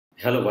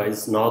Hello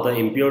guys, now the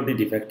impurity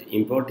defect.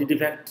 Impurity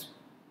defect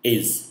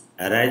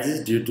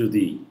arises due to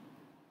the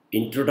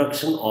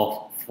introduction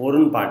of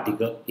foreign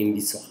particle in the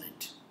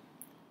solid.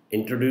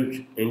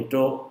 Introducing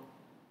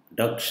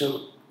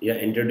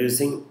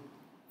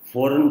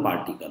foreign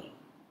particle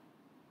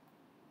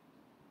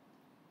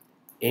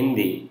in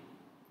the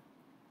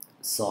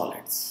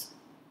solids.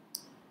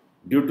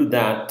 Due to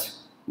that,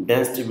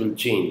 density will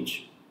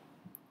change,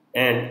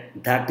 and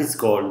that is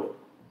called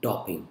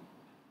doping.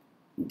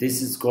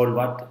 This is called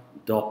what?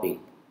 Doping.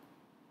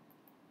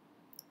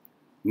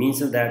 Means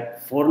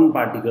that foreign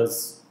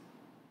particles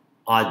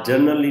are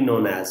generally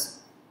known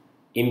as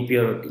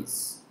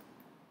impurities.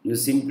 You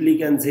simply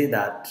can say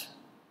that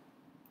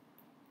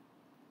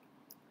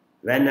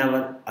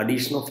whenever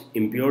addition of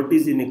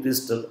impurities in a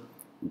crystal,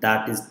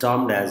 that is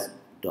termed as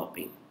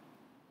doping.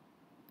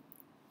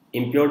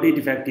 Impurity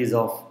defect is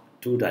of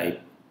two types.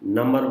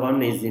 Number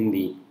one is in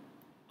the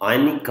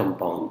ionic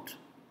compound,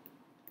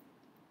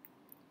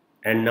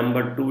 and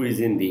number two is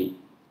in the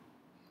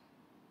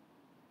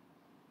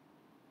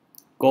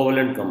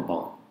covalent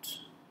compound.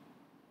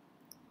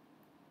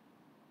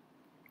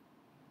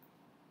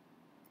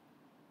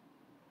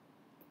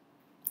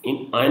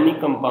 In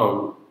ionic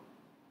compound,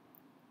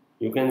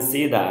 you can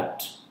see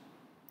that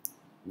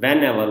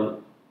whenever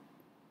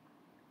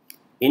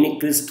in a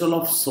crystal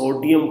of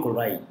sodium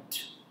chloride,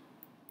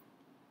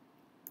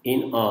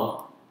 in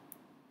a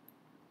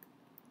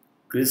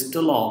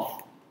crystal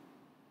of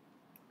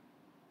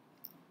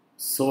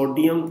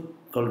sodium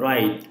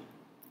chloride,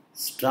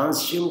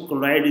 strontium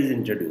chloride is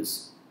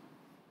introduced.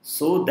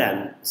 So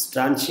then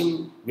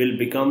strontium will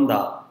become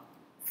the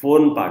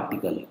foreign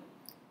particle.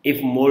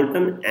 If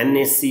molten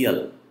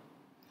NaCl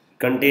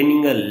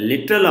containing a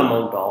little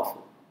amount of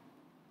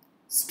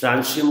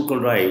strontium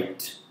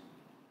chloride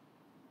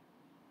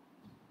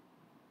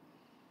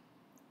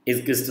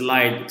is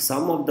crystallized,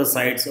 some of the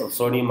sites of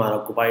sodium are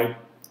occupied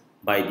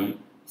by the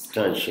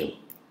strontium.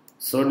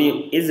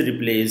 Sodium is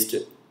replaced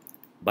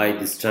by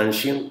the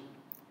strontium.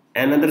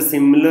 Another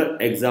similar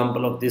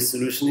example of this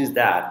solution is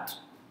that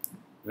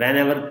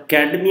whenever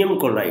cadmium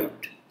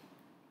chloride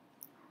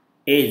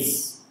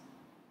is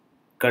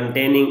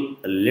containing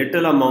a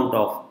little amount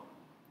of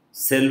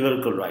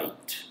silver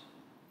chloride,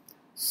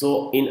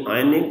 so in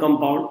ionic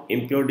compound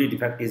impurity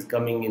defect is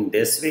coming in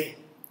this way,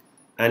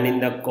 and in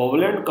the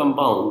covalent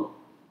compound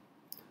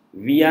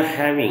we are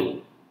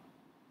having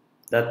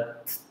the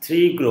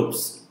three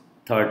groups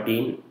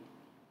 13,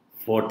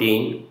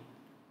 14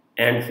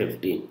 and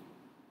 15.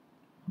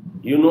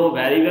 You know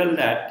very well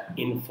that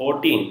in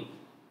 14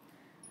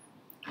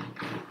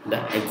 the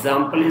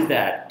example is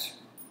that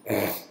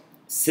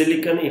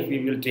silicon, if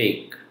we will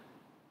take,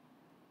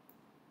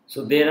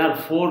 so there are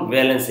 4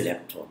 valence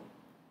electrons,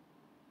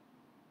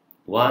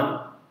 1,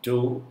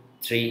 2,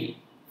 3,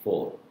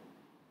 4.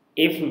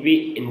 If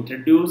we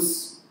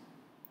introduce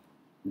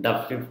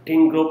the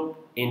 15 group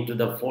into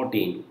the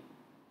 14,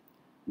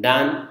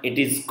 then it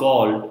is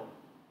called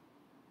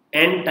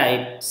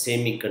N-type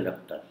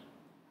semiconductor.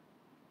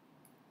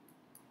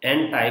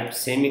 N-type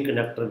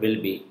semiconductor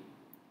will be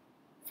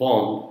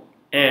formed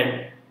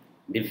and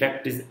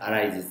defect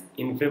arises.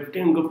 In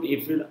 15 group,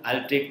 if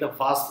I'll take the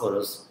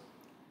phosphorus,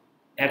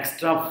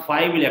 extra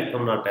 5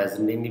 electrons are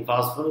present in the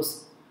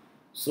phosphorus,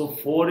 so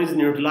 4 is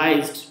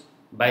neutralized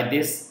by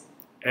this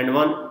and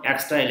 1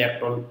 extra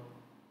electron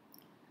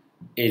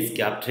is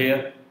kept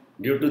here.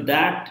 Due to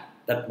that,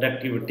 the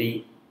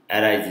conductivity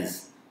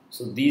arises.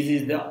 So this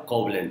is the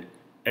covalent.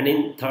 And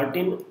in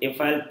 13, if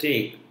I'll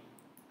take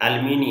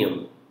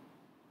aluminium,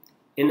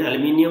 in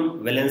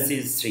aluminium valency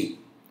is 3,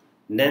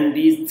 then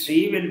these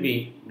 3 will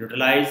be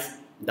neutralized,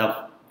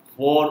 the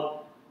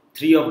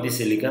 3 of the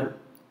silicon,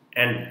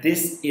 and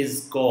this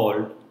is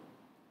called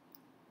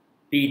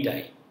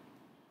P-type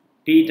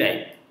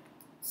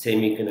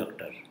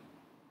semiconductor.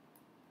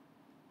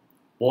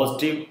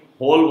 Positive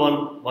hole,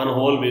 one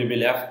hole will be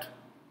left,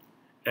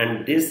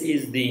 and this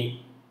is the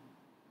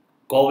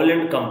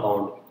covalent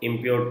compound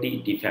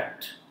impurity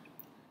defect.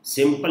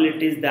 Simple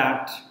it is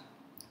that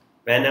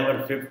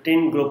whenever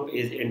 15 group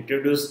is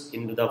introduced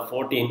into the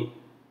 14,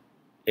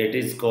 it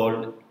is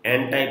called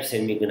N-type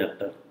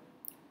semiconductor,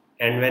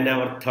 and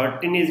whenever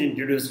 13 is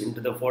introduced into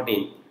the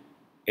 14,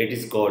 it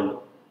is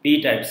called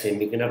P-type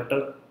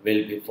semiconductor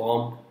will be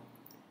formed.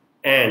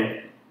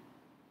 And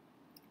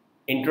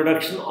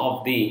introduction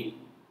of the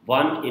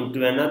one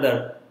into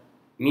another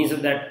means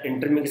that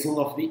intermixing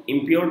of the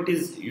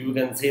impurities, you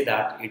can say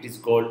that it is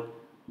called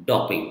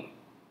doping.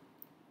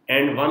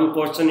 And one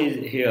question is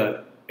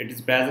here, it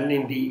is present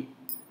in the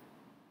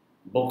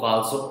book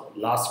also.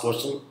 Last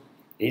question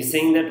is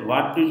saying that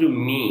what do you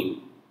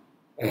mean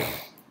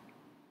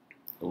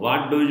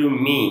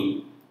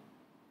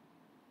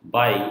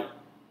by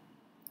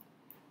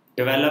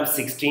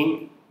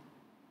 12-16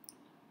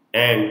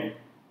 and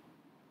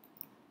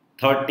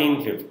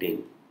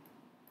 13-15?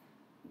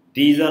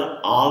 These are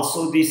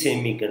also the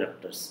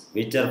semiconductors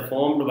which are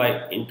formed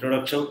by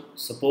introduction.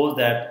 Suppose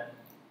that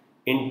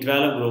in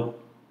 12 group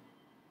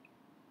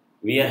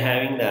we are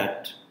having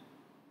that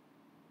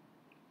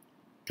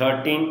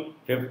 13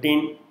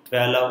 15,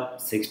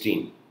 12,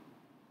 16.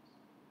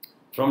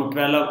 From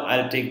 12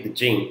 I'll take the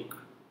zinc,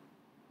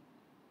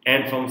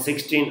 and from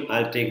 16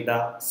 I'll take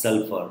the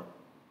sulfur.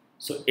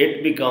 So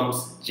it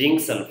becomes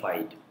zinc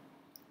sulfide.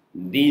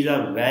 These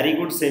are very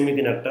good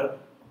semiconductor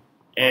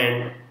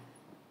and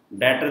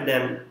better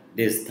than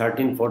this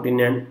 13, 14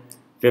 and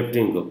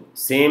 15 group.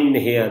 Same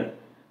here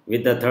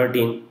with the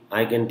 13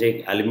 I can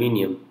take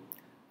aluminium,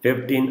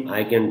 15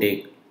 I can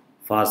take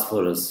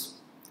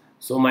phosphorus.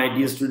 So my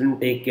dear student,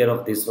 take care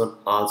of this one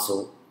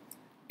also.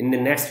 In the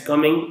next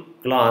coming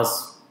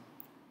class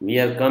we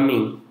are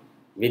coming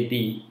with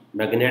the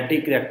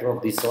magnetic character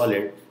of the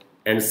solid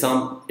and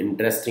some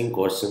interesting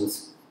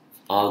questions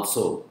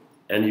also,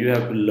 and you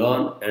have to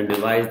learn and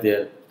revise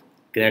their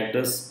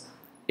characters,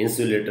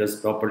 insulators,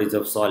 properties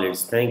of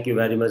solids. Thank you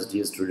very much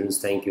dear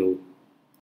students. Thank you.